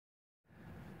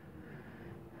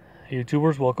Hey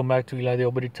YouTubers, welcome back to Eli the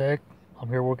Obity Tech. I'm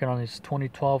here working on this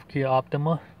 2012 Kia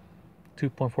Optima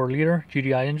 2.4 liter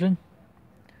GDI engine.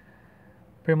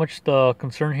 Pretty much the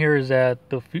concern here is that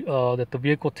the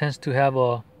vehicle tends to have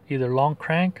a either long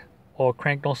crank or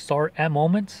crank no start at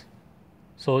moments,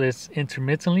 so it's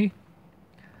intermittently.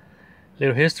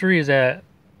 Little history is that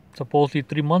supposedly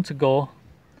 3 months ago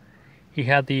he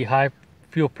had the high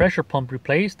fuel pressure pump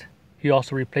replaced. He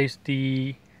also replaced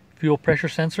the fuel pressure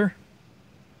sensor.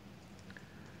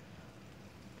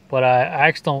 But I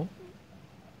asked him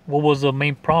what was the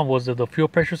main problem. Was it the fuel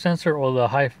pressure sensor or the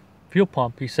high fuel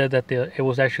pump? He said that it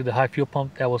was actually the high fuel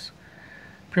pump that was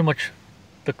pretty much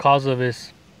the cause of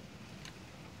his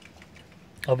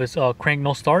crank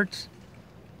no starts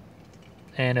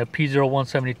and a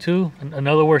P0172. In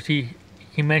other words, he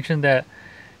mentioned that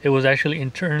it was actually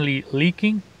internally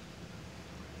leaking,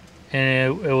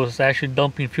 and it was actually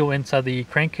dumping fuel inside the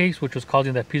crankcase, which was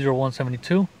causing that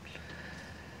P0172.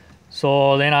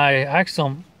 So then I asked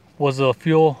him, was the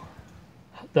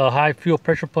high fuel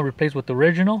pressure pump replaced with the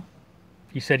original?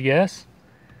 He said yes.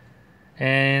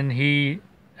 And he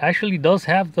actually does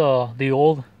have the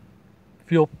old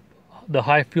the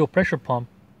high fuel pressure pump.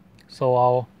 So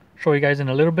I'll show you guys in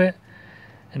a little bit.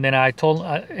 And then and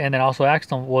then I also asked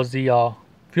him, was the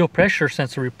fuel pressure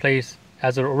sensor replaced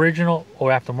as an original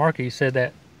or aftermarket? He said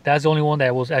that that's the only one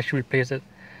that was actually replaced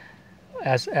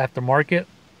as aftermarket,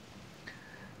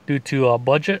 due to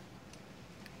budget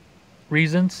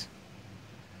reasons.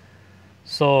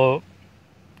 So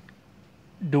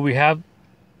do we have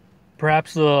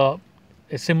perhaps a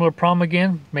similar problem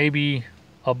again? Maybe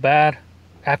a bad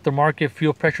aftermarket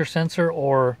fuel pressure sensor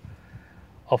or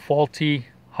a faulty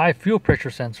high fuel pressure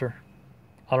sensor?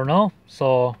 I don't know.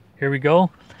 So here we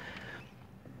go.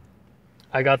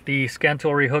 I got the scan tool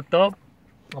already hooked up.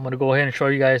 I'm going to go ahead and show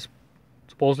you guys.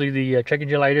 Supposedly the check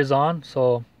engine light is on,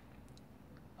 so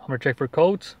I'm going to check for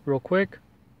codes real quick.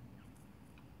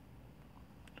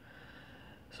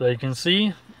 So you can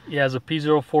see he has a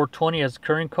P0420 as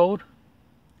current code.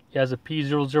 He has a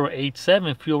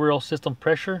P0087 fuel rail system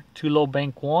pressure, too low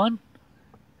bank 1.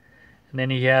 And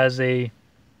then he has a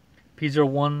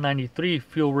P0193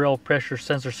 fuel rail pressure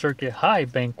sensor circuit high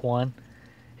bank 1.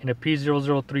 And a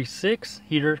P0036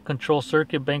 heater control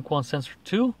circuit bank 1 sensor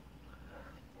 2.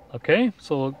 Okay,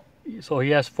 so he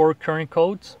has 4 current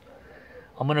codes.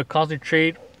 I'm going to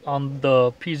concentrate on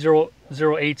the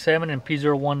P0087 and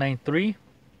P0193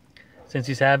 since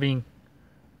he's having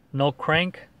a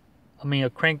crank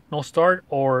no start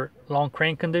or long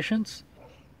crank conditions.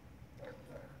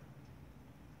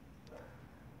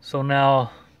 So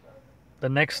now the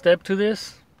next step to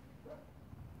this,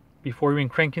 before even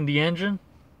cranking the engine,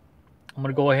 I'm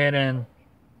going to go ahead and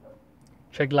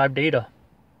check live data.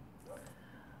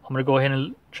 I'm going to go ahead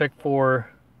and check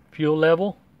for fuel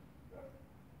level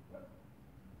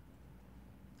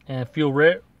and fuel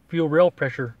rail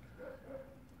pressure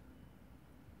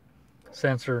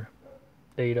sensor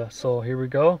data. So here we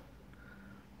go.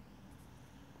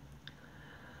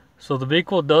 So the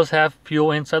vehicle does have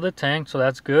fuel inside the tank, so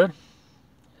that's good.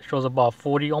 It shows about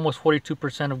almost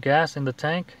 42% of gas in the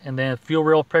tank. And then fuel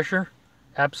rail pressure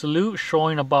absolute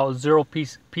showing about 0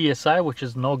 psi, which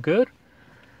is no good.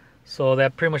 So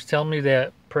that pretty much tells me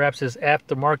that perhaps his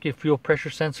aftermarket fuel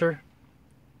pressure sensor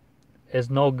is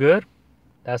no good.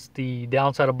 That's the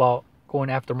downside about going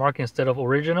aftermarket instead of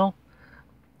original.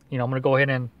 I'm going to go ahead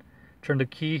and turn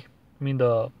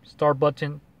the start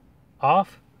button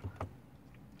off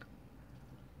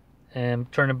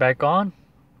and turn it back on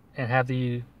and have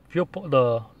the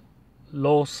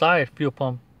low side fuel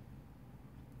pump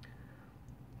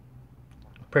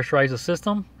pressurize the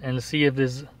system, and let's see if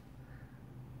this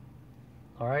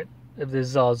 0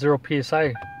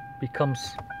 psi becomes.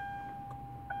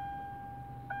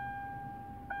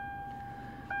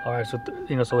 All right, so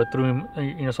it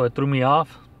threw me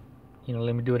off.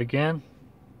 Let me do it again.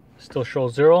 Still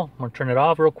shows 0. I'm gonna turn it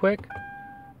off real quick.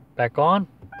 Back on.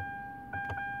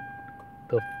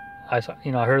 I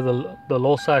heard the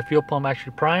low side fuel pump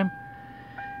actually prime,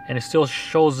 and it still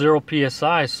shows 0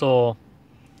 psi. So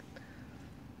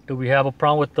do we have a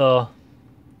problem with the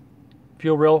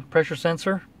fuel rail pressure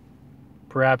sensor?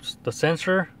 Perhaps the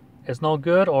sensor is no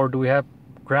good, or do we have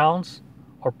grounds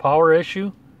or power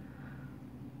issue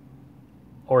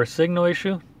or a signal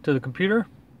issue to the computer?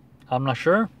 I'm not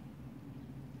sure.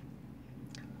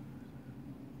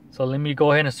 So let me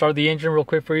go ahead and start the engine real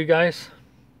quick for you guys.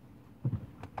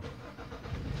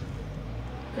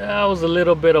 That was a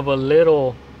little bit of a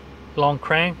long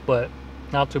crank, but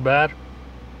not too bad.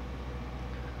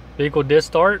 Vehicle did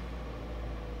start,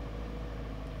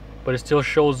 but it still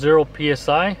shows 0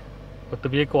 psi with the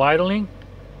vehicle idling.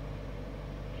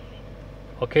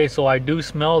 Okay, so I do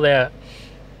smell that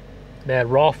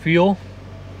raw fuel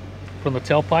from the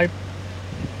tailpipe.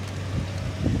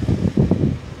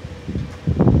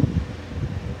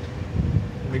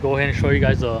 Let me go ahead and show you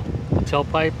guys the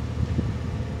tailpipe.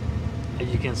 As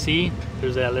you can see,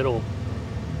 there's that little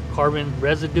carbon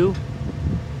residue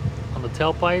on the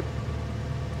tailpipe.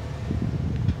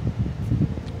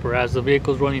 Whereas the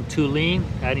vehicle's running too lean,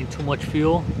 adding too much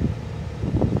fuel.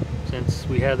 Since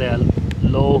we have that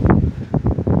low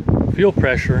fuel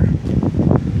pressure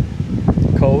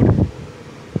code.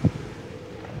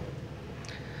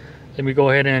 Let me go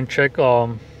ahead and check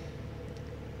fuel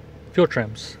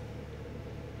trims.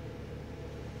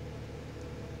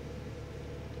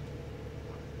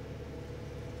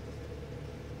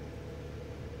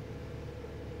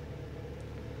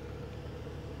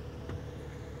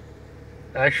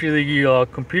 Actually, the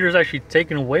computer is actually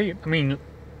taking away, I mean,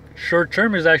 short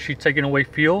term is actually taking away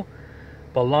fuel,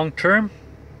 but long term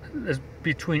is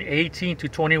between 18 to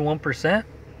 21%.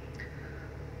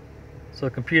 So the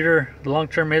computer, the long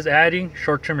term is adding,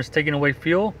 short term is taking away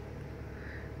fuel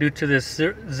due to this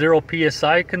 0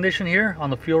 PSI condition here on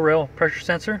the fuel rail pressure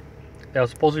sensor that was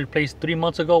supposed to be replaced 3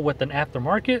 months ago with an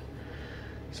aftermarket.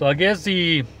 So I guess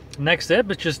the next step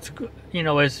is just to,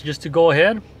 is just to go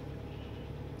ahead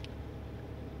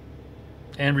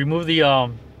and remove the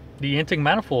intake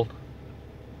manifold.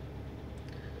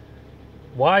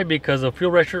 Why? Because the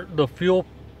fuel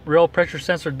rail pressure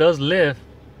sensor does live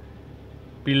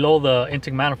below the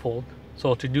intake manifold.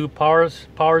 So to do powers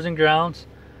and grounds,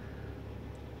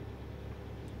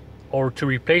 or to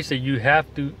replace it, you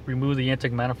have to remove the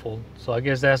intake manifold. So I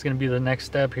guess that's going to be the next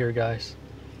step here, guys,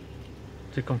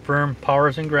 to confirm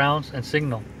powers and grounds and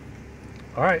signal.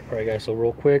 All right guys, so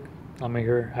real quick, I'm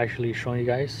here actually showing you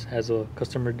guys, as a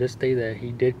customer this day, that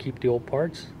he did keep the old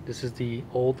parts. This is the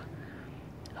old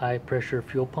high pressure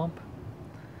fuel pump.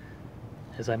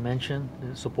 As I mentioned,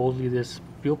 supposedly this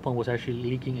fuel pump was actually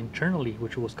leaking internally,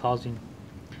 which was causing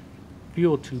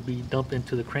fuel to be dumped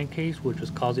into the crankcase, which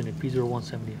was causing a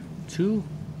P0172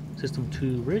 system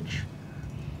 2 rich.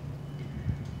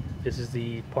 This is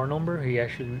the part number. He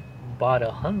actually bought a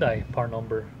Hyundai part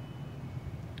number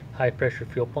high pressure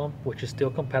fuel pump, which is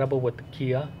still compatible with the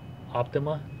Kia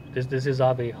Optima. This is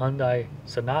of a Hyundai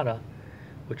Sonata,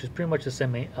 which is pretty much the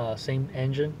same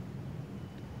engine.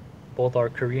 Both are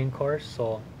Korean cars,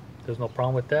 so there's no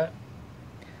problem with that.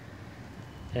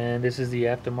 And this is the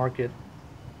aftermarket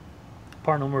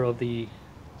part number of the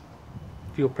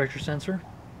fuel pressure sensor.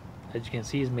 As you can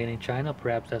see, it's made in China.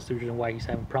 Perhaps that's the reason why he's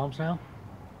having problems now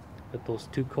with those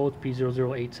two codes,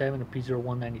 P0087 and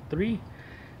P0193.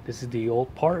 This is the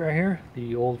old part right here,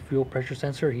 the old fuel pressure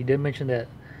sensor. He did mention that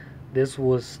this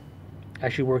was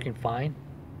actually working fine.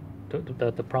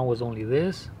 The problem was only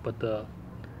this, but the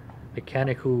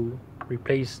mechanic who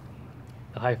replaced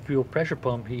the high fuel pressure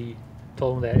pump, he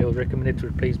told him that it was recommended to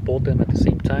replace both of them at the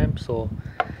same time. So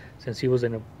since he was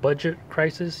in a budget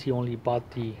crisis, he only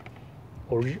bought the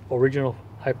original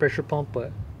high pressure pump,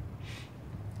 but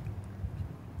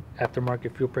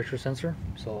aftermarket fuel pressure sensor.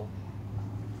 So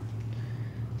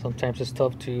sometimes it's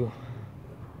tough to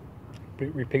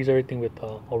replace everything with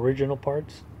original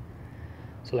parts.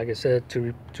 So like I said,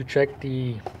 to check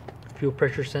the fuel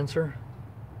pressure sensor,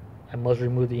 I must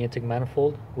remove the intake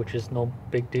manifold, which is no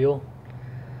big deal.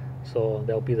 So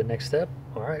that'll be the next step.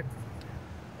 Alright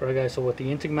guys, so with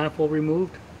the intake manifold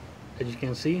removed, as you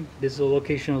can see, this is the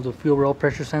location of the fuel rail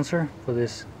pressure sensor for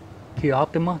this Kia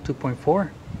Optima 2.4.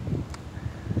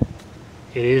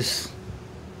 It is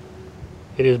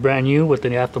brand new with the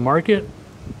aftermarket.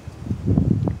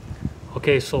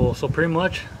 Okay, so pretty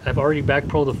much I've already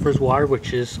backprobed the first wire,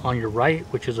 which is on your right,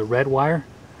 which is a red wire.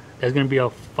 That's going to be a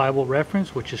 5-volt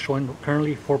reference, which is showing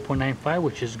currently 4.95,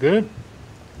 which is good.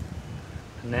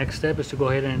 The next step is to go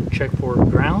ahead and check for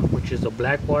ground, which is a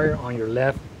black wire on your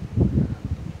left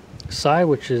side,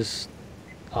 which is,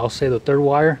 I'll say, the third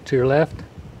wire to your left.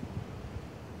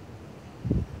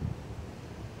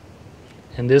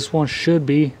 And this one should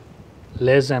be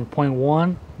less than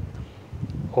 0.1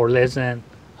 or less than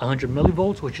 100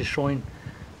 millivolts, which is showing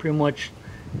pretty much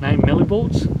 9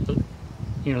 millivolts.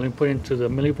 Let me put it into the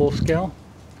millivolt scale.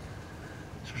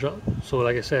 So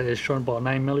like I said, it's showing about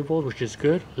 9 millivolts, which is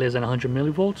good, less than 100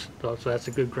 millivolts. So that's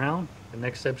a good ground. The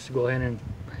next step is to go ahead and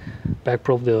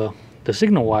backprobe the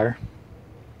signal wire.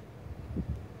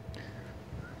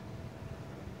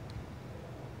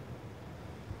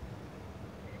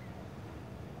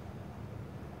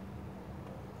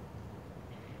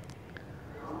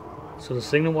 So the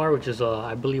signal wire, which is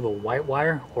I believe a white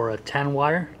wire or a tan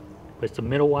wire, but it's the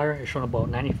middle wire, is showing about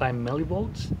 95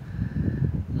 millivolts.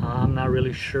 I'm not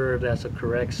really sure if that's a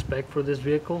correct spec for this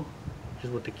vehicle,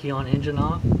 just with the Kia engine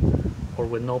off or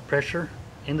with no pressure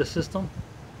in the system.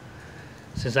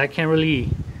 Since I can't really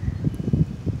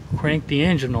crank the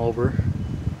engine over,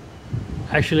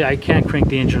 actually I can't crank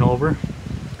the engine over,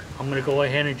 I'm gonna go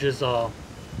ahead and just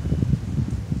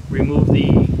remove the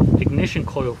ignition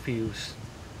coil fuse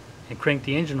and crank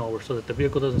the engine over so that the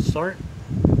vehicle doesn't start.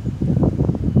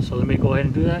 So let me go ahead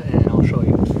and do that and I'll show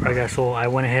you. Alright guys, so I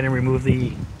went ahead and removed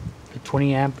the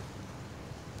 20 amp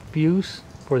fuse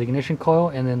for the ignition coil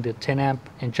and then the 10 amp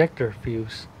injector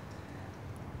fuse.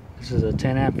 This is a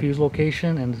 10 amp fuse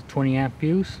location and the 20 amp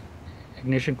fuse,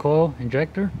 ignition coil,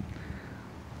 injector.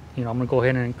 You know, I'm gonna go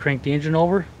ahead and crank the engine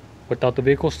over without the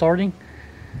vehicle starting,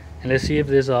 and let's see if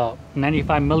this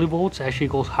 95 millivolts actually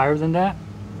goes higher than that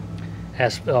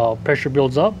as pressure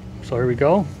builds up. So here we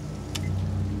go.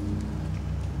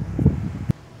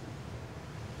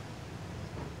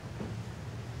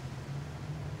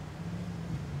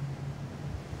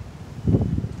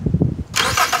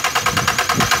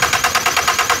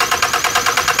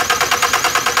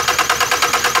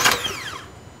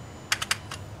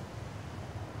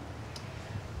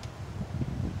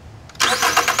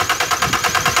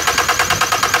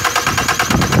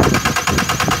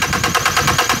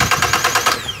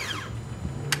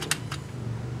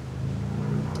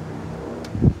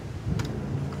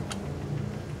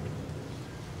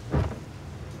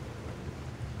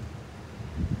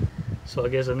 So I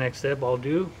guess the next step I'll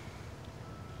do,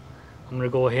 I'm going to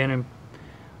go ahead and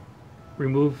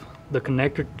remove the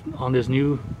connector on this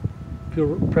new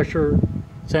fuel pressure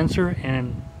sensor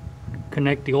and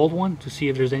connect the old one to see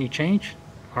if there's any change.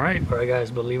 Alright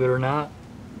guys, believe it or not,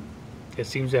 it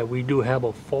seems that we do have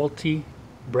a faulty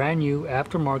brand new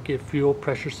aftermarket fuel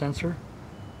pressure sensor.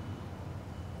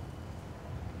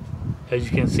 As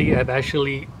you can see, I've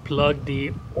actually plugged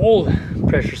the old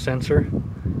pressure sensor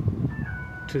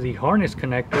to the harness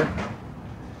connector,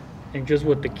 and just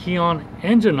with the Kia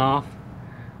engine off,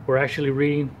 we're actually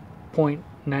reading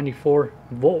 0.94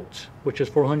 volts, which is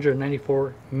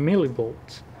 494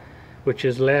 millivolts, which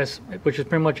is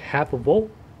pretty much half a volt,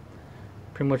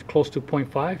 pretty much close to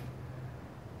 0.5.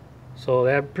 So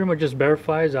that pretty much just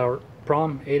verifies our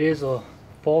problem. It is a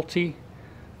faulty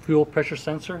fuel pressure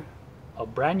sensor, a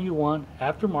brand new one,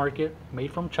 aftermarket,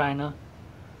 made from China.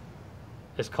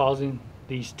 It's causing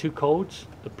these two codes,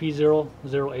 the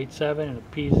P0087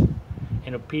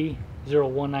 and a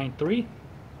P0193.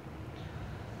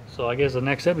 So I guess the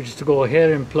next step is just to go ahead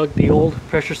and plug the old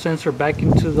pressure sensor back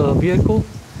into the vehicle,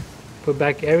 put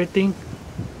back everything,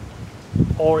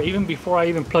 or even before I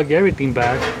even plug everything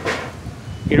back,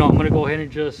 you know, I'm going to go ahead and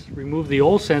just remove the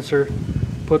old sensor,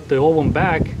 put the old one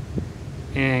back,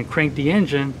 and crank the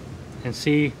engine and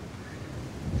see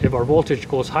if our voltage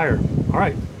goes higher.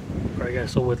 Alright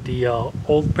guys, so with the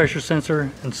old pressure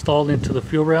sensor installed into the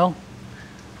fuel rail,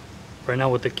 right now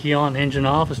with the Kia engine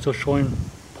off, it's still showing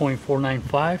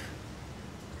 0.495.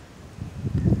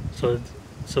 So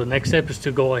the next step is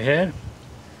to go ahead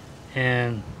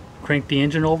and crank the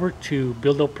engine over to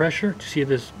build up pressure to see if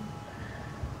this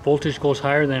voltage goes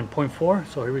higher than 0.4.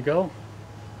 So here we go.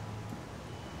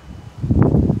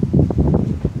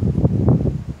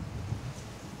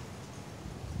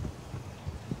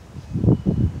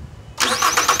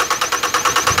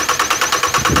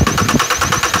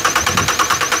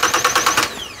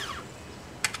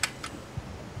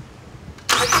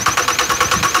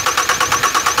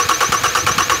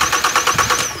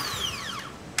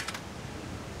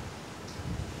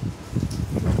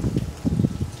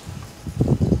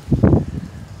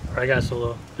 Alright guys,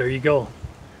 so there you go.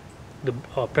 The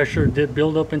pressure did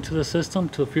build up into the system,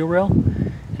 to the fuel rail,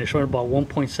 and it's showing about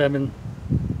 1.7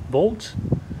 volts,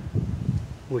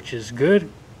 which is good.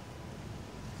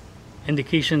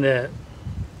 Indication that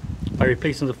by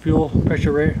replacing the fuel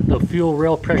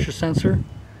rail pressure sensor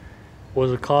was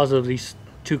the cause of these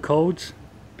two codes,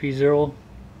 P0087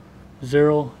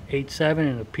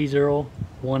 and a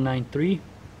P0193.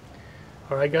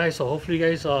 Alright guys, so hopefully you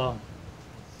guys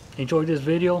enjoyed this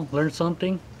video, learned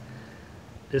something.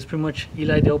 This is pretty much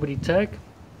Eli the LBD Tech.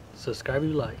 Subscribe if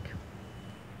you like.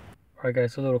 Alright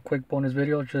guys, so a little quick bonus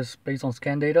video just based on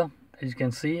scan data. As you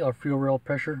can see, our fuel rail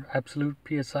pressure absolute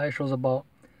PSI shows about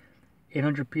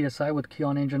 800 PSI with Kia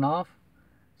engine off.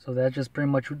 So that just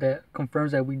pretty much that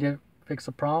confirms that we did fix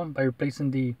the problem by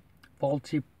replacing the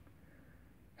faulty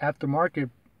aftermarket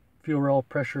fuel rail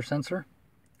pressure sensor.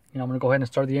 You know, I'm going to go ahead and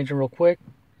start the engine real quick.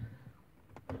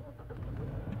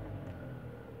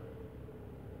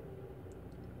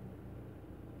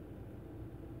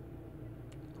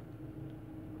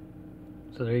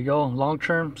 So there you go. Long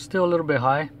term, still a little bit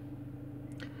high,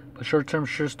 A short term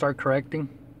should start correcting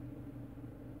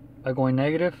by going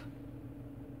negative.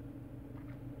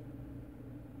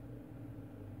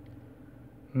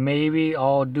 Maybe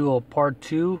I'll do a part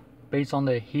 2 based on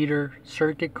the heater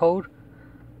circuit code.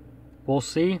 We'll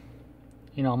see.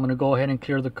 You know, I'm gonna go ahead and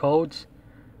clear the codes.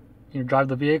 You know, drive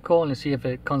the vehicle and see if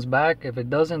it comes back. If it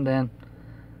doesn't, then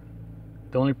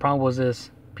the only problem was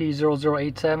this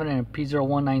P0087 and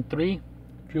P0193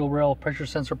 fuel rail pressure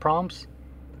sensor problems.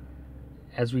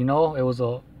 As we know, it was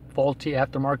a faulty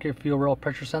aftermarket fuel rail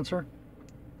pressure sensor.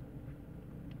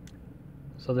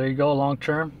 So there you go, long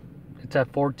term. It's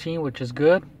at 14, which is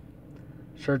good.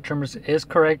 Short term is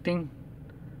correcting.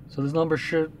 So this number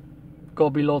should go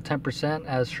below 10%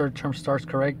 as short term starts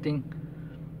correcting.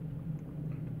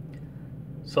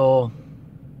 So,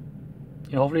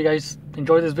 you know, hopefully you guys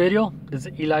enjoy this video. This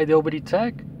is Eli the OBD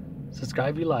Tech.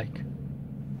 Subscribe if you like.